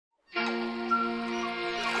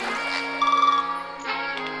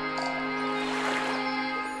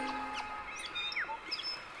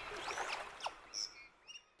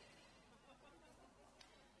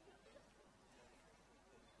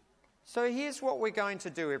So here's what we're going to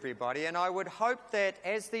do, everybody, and I would hope that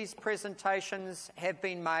as these presentations have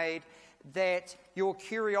been made, that your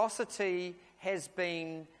curiosity has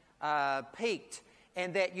been piqued,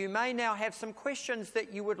 and that you may now have some questions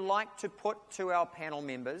that you would like to put to our panel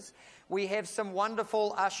members. We have some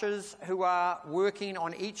wonderful ushers who are working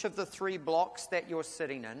on each of the 3 blocks that you're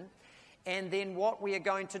sitting in, and then what we are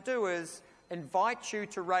going to do is invite you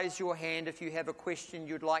to raise your hand if you have a question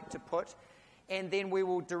you'd like to put, and then I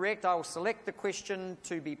will select the question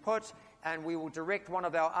to be put, and we will direct one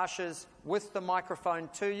of our ushers with the microphone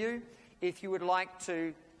to you. If you would like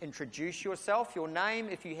to introduce yourself, your name,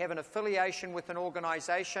 if you have an affiliation with an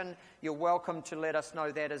organisation, you're welcome to let us know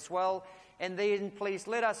that as well. And then please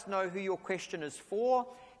let us know who your question is for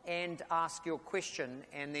and ask your question,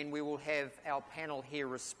 and then we will have our panel here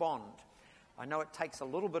respond. I know it takes a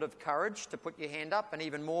little bit of courage to put your hand up, and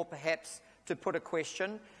even more perhaps to put a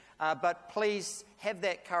question. But please have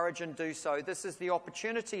that courage and do so. This is the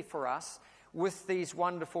opportunity for us with these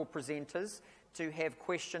wonderful presenters to have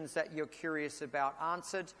questions that you're curious about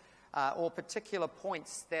answered, or particular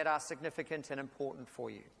points that are significant and important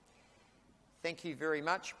for you. Thank you very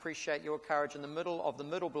much. Appreciate your courage in the middle of the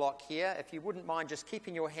middle block here. If you wouldn't mind just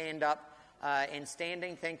keeping your hand up and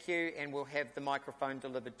standing, thank you, and we'll have the microphone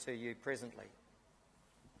delivered to you presently.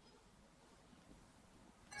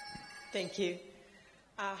 Thank you.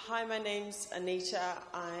 Hi, my name's Anita.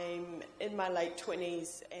 I'm in my late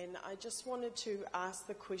 20s, and I just wanted to ask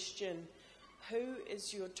the question, who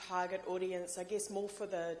is your target audience? I guess more for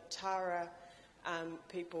the Tara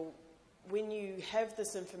people. When you have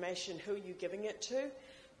this information, who are you giving it to?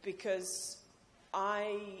 Because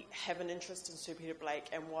I have an interest in Sir Peter Blake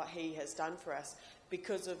and what he has done for us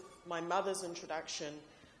because of my mother's introduction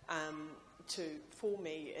for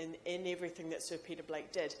me in everything that Sir Peter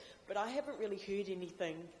Blake did. But I haven't really heard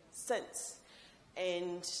anything since.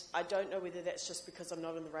 And I don't know whether that's just because I'm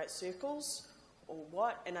not in the right circles or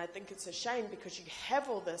what. And I think it's a shame because you have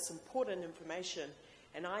all this important information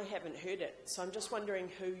and I haven't heard it. So I'm just wondering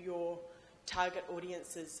who your target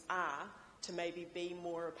audiences are to maybe be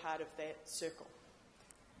more a part of that circle.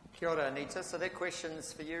 Kia ora, Anita. So that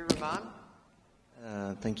question's for you,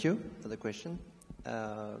 Raman. Thank you for the question.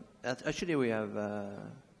 Actually, we have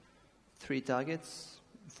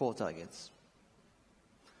 4 targets.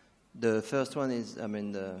 The first one is,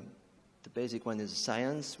 the basic one is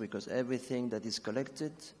science, because everything that is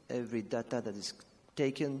collected, every data that is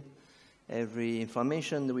taken, every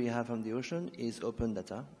information that we have from the ocean is open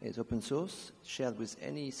data, is open source, shared with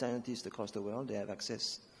any scientist across the world. They have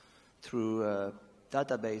access through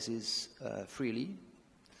databases freely.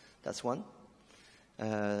 That's one.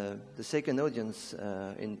 The second audience,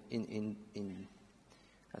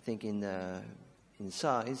 in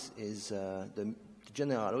size, is the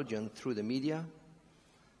general audience through the media,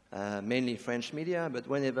 mainly French media. But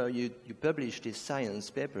whenever you publish these science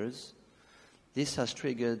papers, this has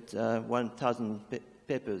triggered 1,000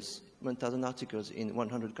 papers, 1,000 articles in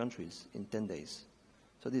 100 countries in 10 days.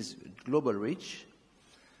 So this global reach.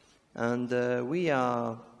 And we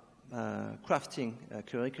are crafting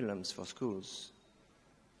curriculums for schools.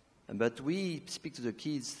 But we speak to the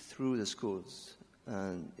kids through the schools.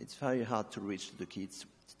 And it's very hard to reach the kids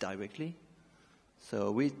directly. So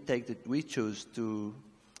we choose to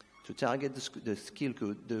target the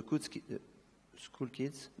school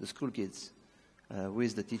kids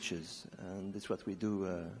with the teachers, and that's what we do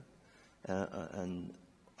and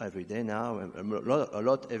every day now.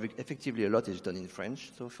 Effectively, a lot is done in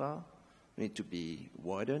French so far. We need to be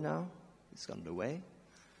wider now. It's on the way.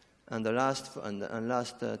 And the last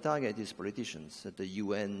target is politicians. At the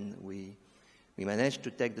UN, we managed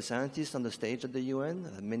to take the scientists on the stage at the UN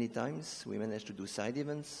many times. We managed to do side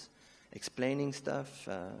events, explaining stuff,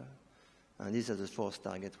 and these are the 4th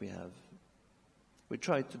target we have. We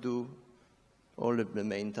try to do all of the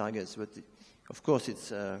main targets, but of course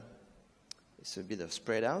it's a bit of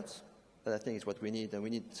spread out, but I think it's what we need, and we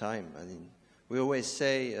need time. I mean, we always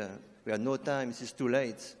say we have no time, this is too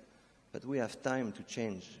late, but we have time to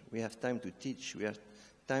change, we have time to teach, we have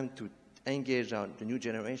time to engage the new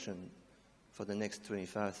generation for the next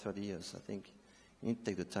 25, 30 years. I think you need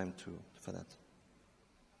to take the time for that.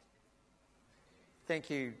 Thank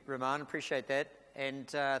you, Raman. Appreciate that. And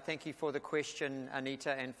thank you for the question,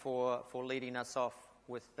 Anita, and for leading us off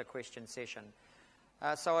with the question session.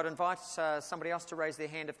 So I'd invite somebody else to raise their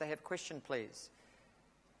hand if they have a question, please.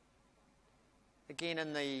 Again,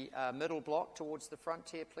 in the middle block towards the front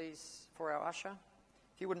here, please, for our usher.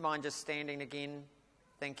 If you wouldn't mind just standing again.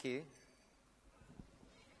 Thank you.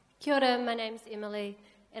 Kia ora, my name's Emily,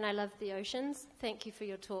 and I love the oceans. Thank you for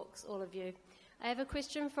your talks, all of you. I have a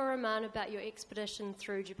question for Roman about your expedition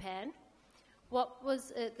through Japan. What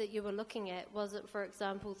was it that you were looking at? Was it, for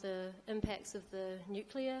example, the impacts of the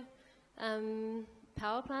nuclear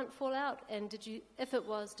power plant fallout? And if it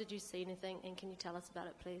was, did you see anything? And can you tell us about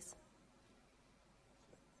it, please?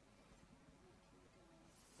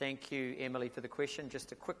 Thank you, Emily, for the question.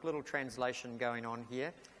 Just a quick little translation going on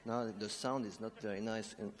here. No, the sound is not very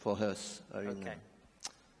nice for us. Okay.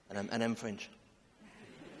 And I'm French,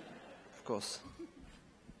 of course.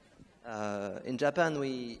 In Japan,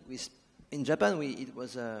 we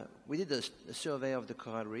did a survey of the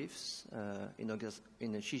coral reefs in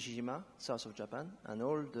Shishijima, south of Japan, and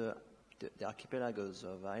all the archipelagos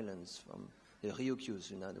of islands from the Ryukyus,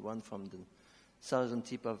 the one from the southern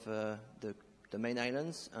tip of the main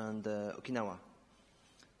islands, and Okinawa.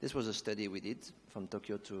 This was a study we did from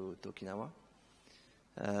Tokyo to Okinawa.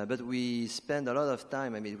 But we spent a lot of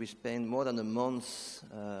time. I mean, we spent more than a month,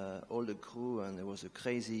 all the crew, and it was a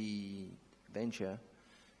crazy venture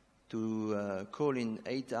to call in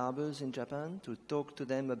 8 harbors in Japan to talk to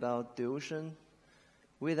them about the ocean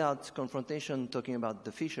without confrontation, talking about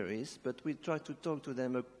the fisheries, but we tried to talk to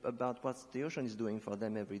them about what the ocean is doing for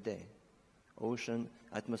them every day. Ocean,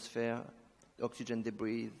 atmosphere, oxygen they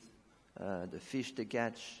breathe, the fish they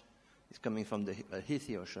catch is coming from the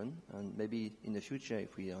healthy ocean, and maybe in the future,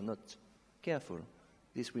 if we are not careful,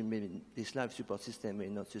 this life support system will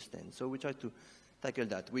not sustain. So we try to tackle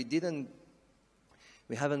that. We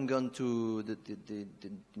haven't gone to the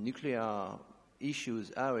nuclear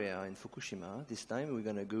issues area in Fukushima this time. We're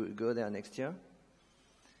going to go there next year,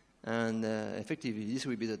 and effectively, this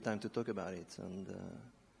will be the time to talk about it.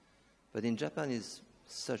 But in Japan is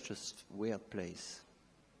such a weird place.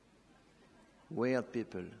 Weird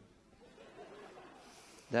people.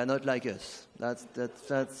 They're not like us.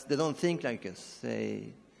 They don't think like us.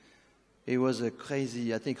 It was a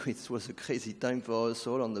crazy time for us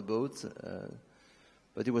all on the boat,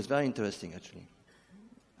 but it was very interesting actually.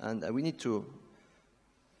 And we need to.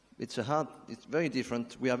 It's very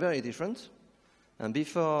different. We are very different. And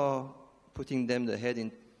before putting them the head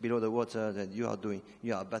in below the water that you are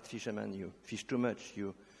a bad fisherman, you fish too much,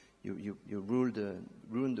 you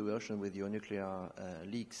ruin the ocean with your nuclear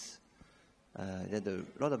leaks. They had a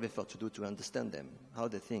lot of effort to do to understand them, how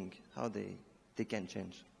they think, how they can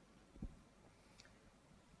change.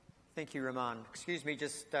 Thank you, Roman. Excuse me,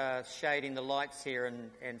 just shading the lights here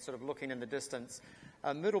and sort of looking in the distance.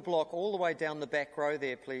 Middle block all the way down the back row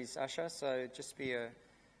there, please, Usher. So just be a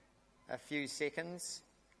few seconds.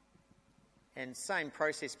 And same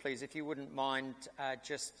process, please, if you wouldn't mind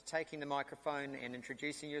just taking the microphone and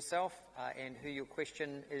introducing yourself and who your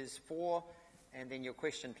question is for, and then your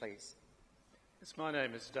question, please. Yes, my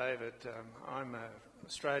name is David. I'm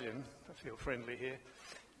Australian. I feel friendly here.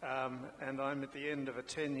 And I'm at the end of a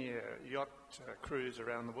 10-year yacht cruise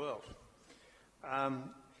around the world.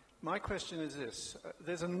 My question is this.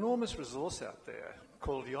 There's an enormous resource out there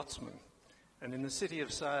called yachtsmen, and in the city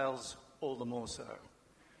of sails, all the more so.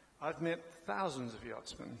 I've met thousands of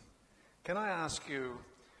yachtsmen. Can I ask you,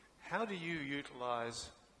 how do you utilize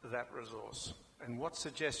that resource, and what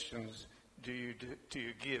suggestions do you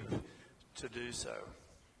give to do so?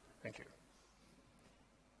 Thank you.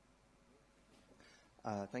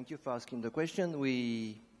 Thank you for asking the question.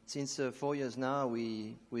 Since 4 years now,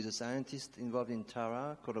 with a scientist involved in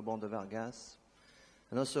Tara, called Bond de Vargas,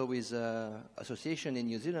 and also with an association in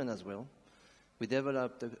New Zealand as well, we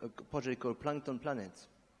developed a project called Plankton Planet.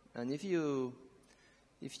 And if you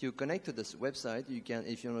connect to this website, you can,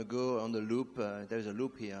 if you want to go on the loop, there's a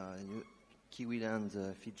loop here, Kiwi Land,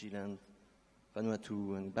 Fiji Land,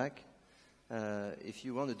 Vanuatu and back. If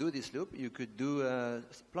you want to do this loop, you could do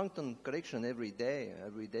plankton collection every day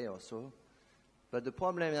or so. But the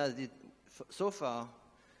problem is so far,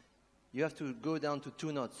 you have to go down to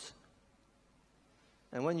 2 knots.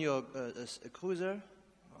 And when you're a cruiser,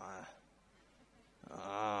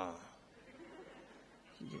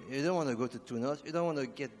 you don't want to go to 2 knots. You don't want to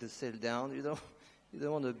get the sail down. You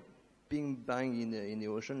don't want to bang in the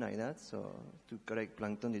ocean like that. So to collect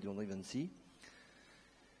plankton, you don't even see.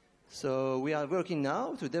 So we are working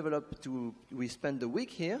now to develop. We spend a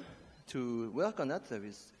week here to work on that. There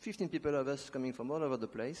is 15 people of us coming from all over the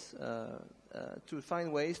place to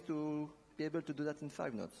find ways to be able to do that in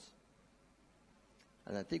 5 knots.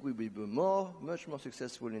 And I think we will be much more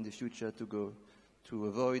successful in the future to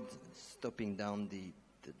avoid stopping down the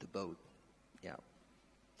boat. Yeah.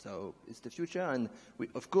 So it's the future, and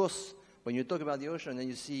of course, when you talk about the ocean and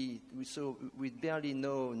you see, we barely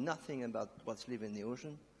know nothing about what's living in the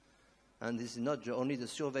ocean, and this is not only the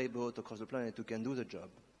survey boat across the planet who can do the job.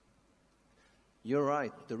 You're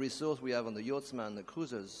right. The resource we have on the yachtsman, the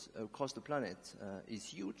cruisers across the planet is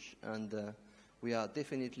huge, and we are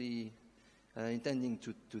definitely intending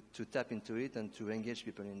to tap into it and to engage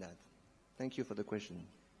people in that. Thank you for the question.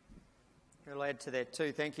 I'll add to that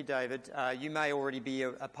too. Thank you, David. You may already be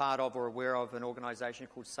a part of or aware of an organisation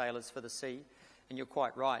called Sailors for the Sea, and you're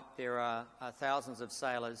quite right. There are thousands of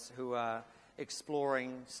sailors who are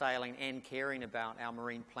exploring, sailing and caring about our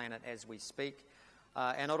marine planet as we speak.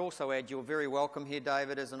 And I'd also add you're very welcome here,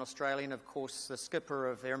 David, as an Australian. Of course, the skipper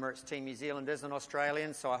of Emirates Team New Zealand is an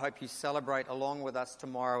Australian, so I hope you celebrate along with us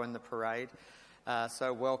tomorrow in the parade.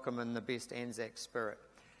 So welcome in the best Anzac spirit.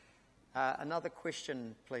 Another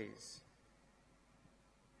question, please.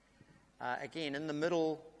 Again, in the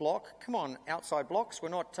middle block. Come on, outside blocks. We're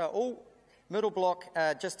not all middle block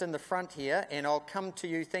just in the front here, and I'll come to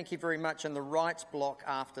you, thank you very much, in the right block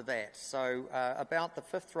after that. So about the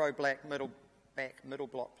fifth row back middle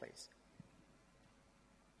block, please.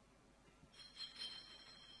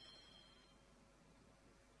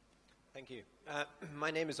 Thank you.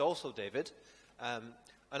 My name is also David, and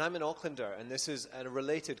I'm an Aucklander, and this is a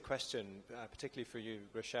related question, particularly for you,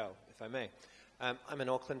 Rochelle, if I may. I'm an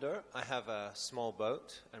Aucklander. I have a small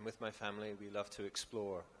boat, and with my family, we love to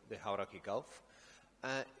explore the Hauraki Gulf.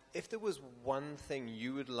 If there was one thing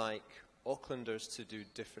you would like Aucklanders to do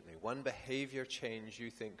differently, one behaviour change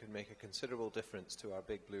you think could make a considerable difference to our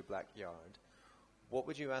big blue-black yard, what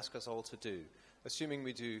would you ask us all to do? Assuming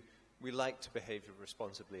we like to behave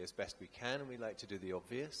responsibly as best we can, and we like to do the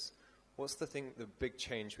obvious, what's the big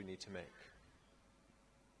change we need to make?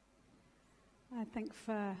 I think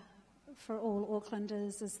for all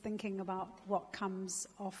Aucklanders is thinking about what comes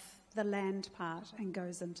off the land part and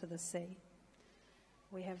goes into the sea.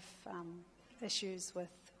 We have issues with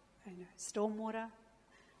stormwater,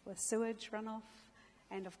 with sewage runoff,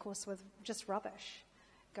 and of course with just rubbish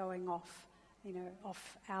going off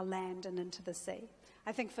our land and into the sea.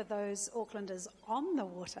 I think for those Aucklanders on the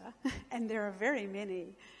water, and there are very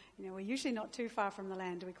many, we're usually not too far from the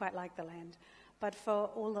land, we quite like the land, but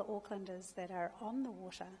for all the Aucklanders that are on the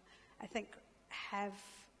water, I think have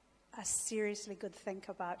a seriously good think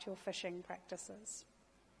about your fishing practices,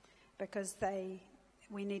 because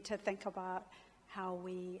we need to think about how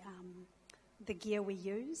the gear we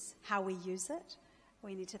use, how we use it.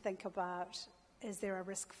 We need to think about, is there a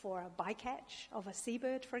risk for a bycatch of a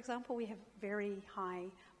seabird, for example? We have very high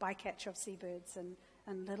bycatch of seabirds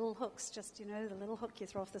and little hooks, just, the little hook you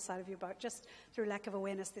throw off the side of your boat. Just through lack of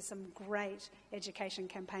awareness, there's some great education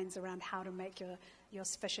campaigns around how to make your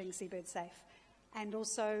fishing seabird safe. And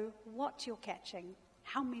also what you're catching,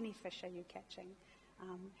 how many fish are you catching?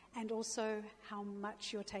 And also how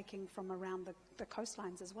much you're taking from around the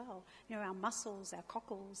coastlines as well. Our mussels, our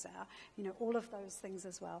cockles, all of those things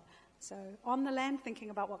as well. So on the land, thinking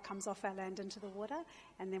about what comes off our land into the water,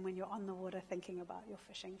 and then when you're on the water, thinking about your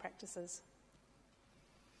fishing practices.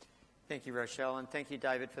 Thank you, Rochelle, and thank you,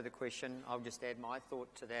 David, for the question. I'll just add my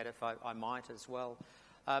thought to that, if I might as well.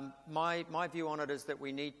 My view on it is that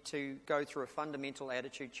we need to go through a fundamental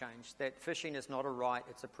attitude change, that fishing is not a right,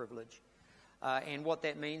 it's a privilege. And what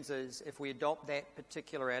that means is, if we adopt that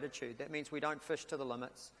particular attitude, that means we don't fish to the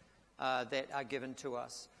limits that are given to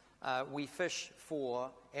us. We fish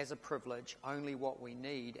for, as a privilege, only what we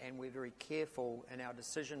need, and we're very careful in our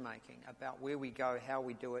decision-making about where we go, how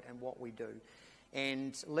we do it, and what we do.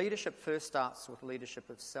 And leadership first starts with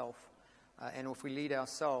leadership of self. And if we lead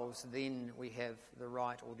ourselves, then we have the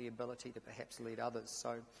right or the ability to perhaps lead others.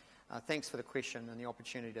 So thanks for the question and the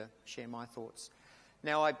opportunity to share my thoughts.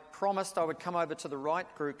 Now, I promised I would come over to the right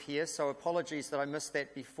group here, so apologies that I missed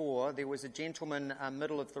that before. There was a gentleman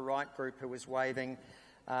middle of the right group who was waving.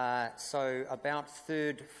 So about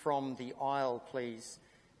third from the aisle, please.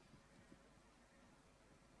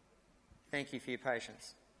 Thank you for your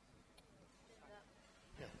patience.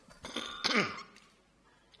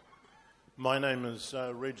 My name is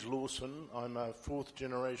Reg Lawson. I'm a fourth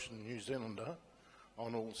generation New Zealander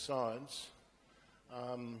on all sides.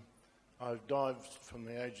 I've dived from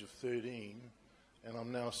the age of 13 and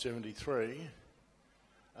I'm now 73.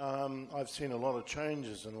 I've seen a lot of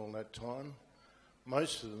changes in all that time,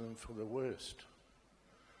 most of them for the worst.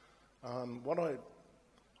 I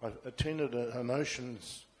attended an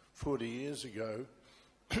Oceans 40 years ago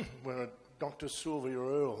where Dr. Sylvia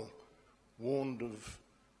Earle warned of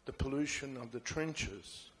the pollution of the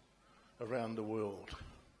trenches around the world.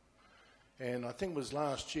 And I think it was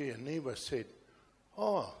last year, NIWA said,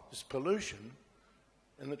 there's pollution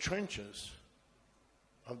in the trenches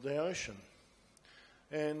of the ocean.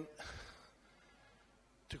 And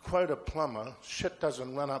to quote a plumber, shit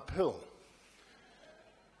doesn't run uphill.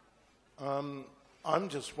 I'm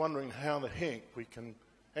just wondering how the heck we can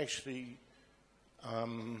actually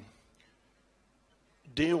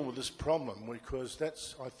deal with this problem, because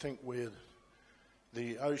that's, I think, where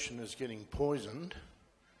the ocean is getting poisoned.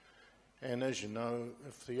 And as you know,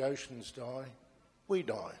 if the oceans die, we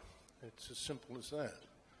die. It's as simple as that.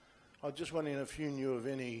 I was just wondering if you knew of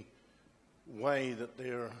any way that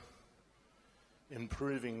they're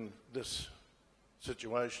improving this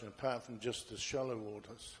situation apart from just the shallow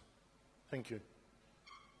waters. Thank you.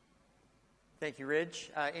 Thank you, Reg.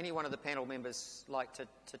 Any one of the panel members like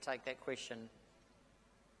to take that question?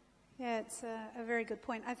 Yeah, it's a very good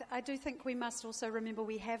point. I do think we must also remember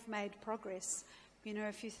we have made progress. You know,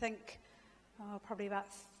 if you think probably about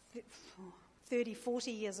 30,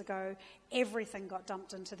 40 years ago, everything got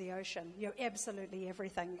dumped into the ocean, you know, absolutely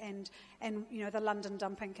everything. And you know, the London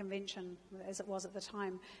Dumping Convention, as it was at the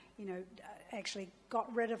time, you know, actually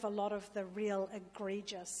got rid of a lot of the real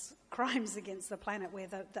egregious crimes against the planet where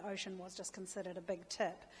the ocean was just considered a big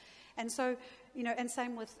tip. And so, you know, and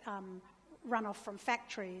same with runoff from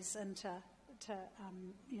factories into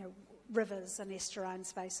you know, rivers and estuarine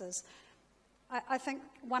spaces. I think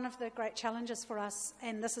one of the great challenges for us,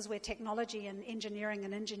 and this is where technology and engineering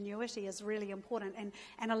and ingenuity is really important,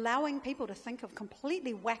 and allowing people to think of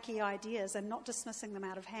completely wacky ideas and not dismissing them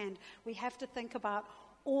out of hand. We have to think about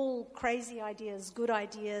all crazy ideas, good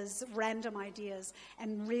ideas, random ideas,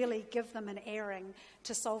 and really give them an airing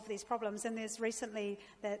to solve these problems. And there's recently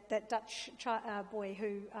that Dutch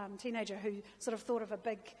teenager who sort of thought of a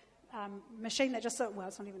big machine that just sort of, well,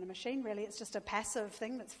 it's not even a machine really, it's just a passive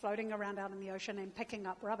thing that's floating around out in the ocean and picking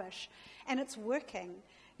up rubbish. And it's working.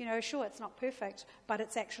 You know, sure, it's not perfect, but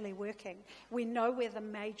it's actually working. We know where the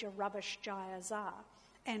major rubbish gyres are.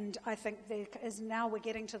 And I think there is now we're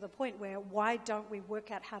getting to the point where why don't we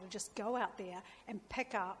work out how to just go out there and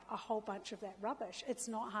pick up a whole bunch of that rubbish? It's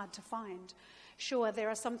not hard to find. Sure, there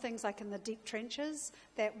are some things like in the deep trenches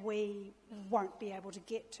that we won't be able to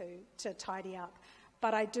get to tidy up.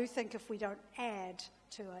 But I do think if we don't add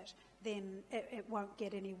to it, then it won't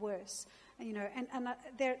get any worse. You know, and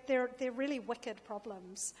they're really wicked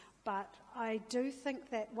problems. But I do think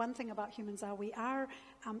that one thing about humans are we are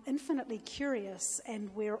infinitely curious, and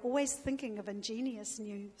we're always thinking of ingenious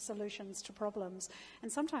new solutions to problems.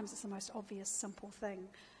 And sometimes it's the most obvious, simple thing.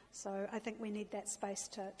 So I think we need that space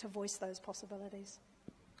to voice those possibilities.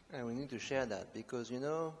 And we need to share that because, you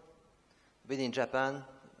know, I've been in Japan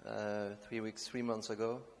 3 months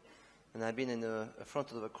ago, and I've been in the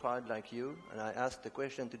front of a crowd like you, and I asked the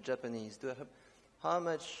question to Japanese, how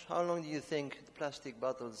long do you think the plastic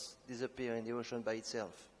bottles disappear in the ocean by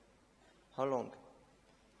itself? How long?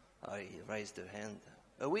 I raised a hand.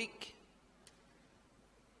 A week.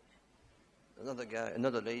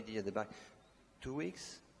 Another lady at the back. 2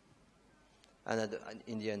 weeks? And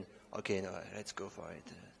in the end, okay, no, let's go for it.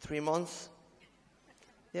 3 months?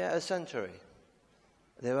 Yeah, a century.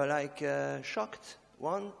 They were like shocked.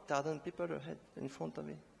 1,000 people ahead in front of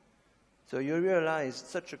me. So you realize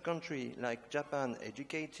such a country like Japan,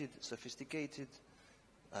 educated, sophisticated,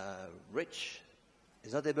 rich,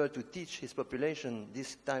 is not able to teach his population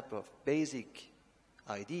this type of basic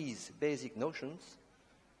ideas, basic notions.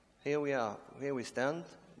 Here we are, here we stand,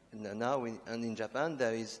 and in Japan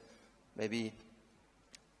there is maybe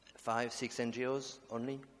 5, 6 NGOs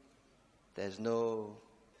only.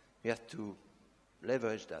 We have to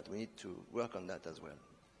leverage that. We need to work on that as well.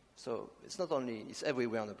 So it's not only, it's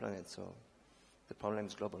everywhere on the planet, so the problem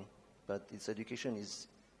is global. But education is,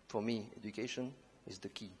 for me, education is the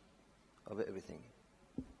key of everything.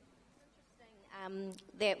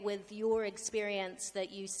 That with your experience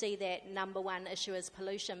that you see that number one issue is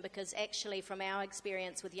pollution, because actually from our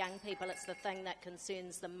experience with young people, it's the thing that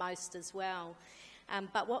concerns them most as well.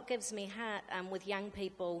 But what gives me heart with young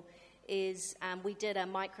people is we did a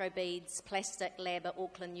microbeads plastic lab at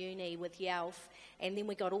Auckland Uni with YALF, and then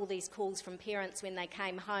we got all these calls from parents when they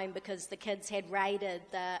came home because the kids had raided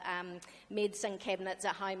the medicine cabinets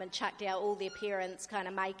at home and chucked out all their parents' kind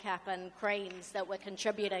of makeup and creams that were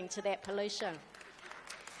contributing to that pollution.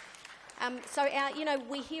 So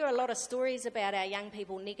we hear a lot of stories about our young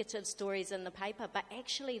people, negative stories in the paper, but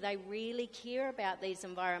actually they really care about these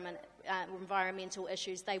environmental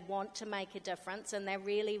issues. They want to make a difference and they're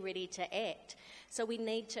really ready to act. So we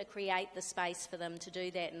need to create the space for them to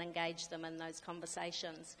do that and engage them in those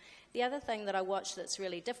conversations. The other thing that I watch that's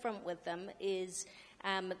really different with them is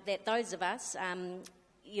that those of us,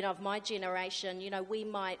 of my generation, we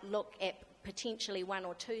might look at potentially 1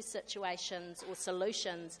 or 2 situations or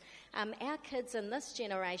solutions. Our kids in this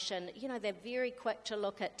generation, they're very quick to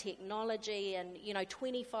look at technology and,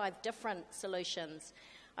 25 different solutions.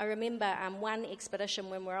 I remember one expedition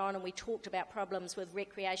when we were on and we talked about problems with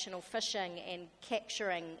recreational fishing and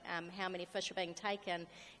capturing how many fish are being taken,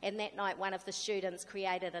 and that night one of the students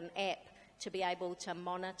created an app to be able to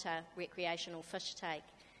monitor recreational fish take.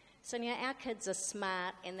 So our kids are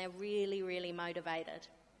smart and they're really, really motivated.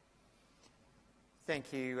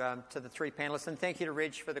 Thank you to the three panellists, and thank you to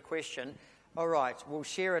Reg for the question. All right, we'll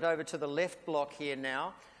share it over to the left block here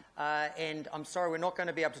now. And I'm sorry, we're not going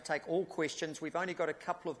to be able to take all questions. We've only got a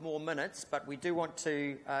couple of more minutes, but we do want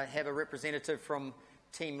to have a representative from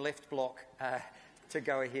Team Left Block to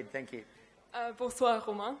go ahead. Thank you. Bonsoir,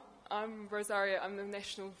 Romain. I'm Rosario. I'm the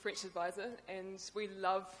National French Advisor, and we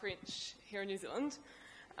love French here in New Zealand.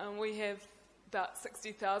 We have about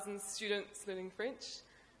 60,000 students learning French,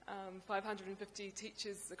 550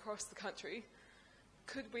 teachers across the country.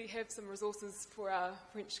 Could we have some resources for our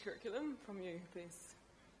French curriculum from you, please?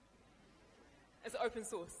 As open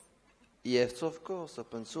source? Yes, of course,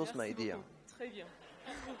 open source, my dear. Très bien.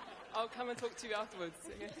 I'll come and talk to you afterwards.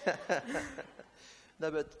 Okay? No,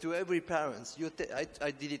 but to every parent, I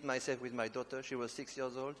did it myself with my daughter. She was 6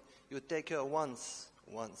 years old. You take her once,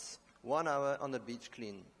 1 hour on the beach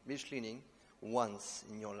cleaning, once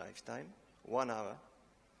in your lifetime, 1 hour,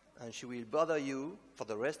 and she will bother you for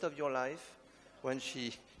the rest of your life when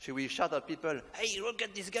she will shout at people, "Hey, look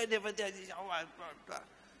at this guy over there."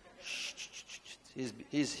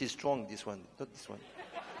 He's strong, this one, not this one.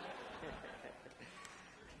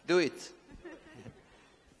 Do it.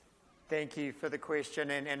 Thank you for the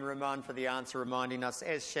question, and Ramon for the answer, reminding us,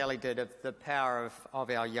 as Shelley did, of the power of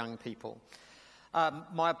our young people.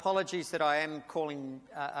 My apologies that I am calling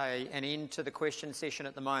an end to the question session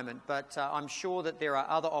at the moment, but I'm sure that there are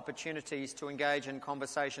other opportunities to engage in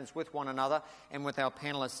conversations with one another and with our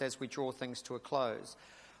panellists as we draw things to a close.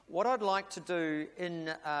 What I'd like to do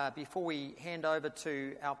before we hand over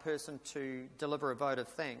to our person to deliver a vote of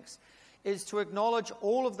thanks is to acknowledge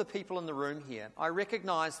all of the people in the room here. I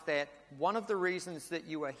recognise that one of the reasons that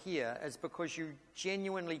you are here is because you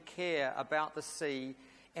genuinely care about the sea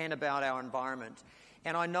and about our environment.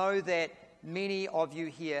 And I know that many of you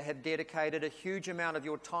here have dedicated a huge amount of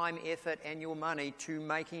your time, effort and your money to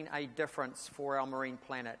making a difference for our marine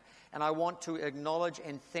planet. And I want to acknowledge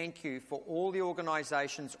and thank you for all the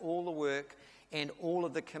organisations, all the work and all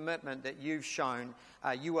of the commitment that you've shown.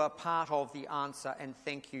 You are part of the answer, and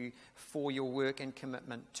thank you for your work and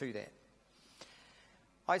commitment to that.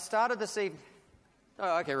 I started this evening...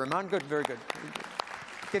 Oh, okay, Ramon, good, very good.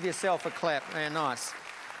 Give yourself a clap. Yeah, nice.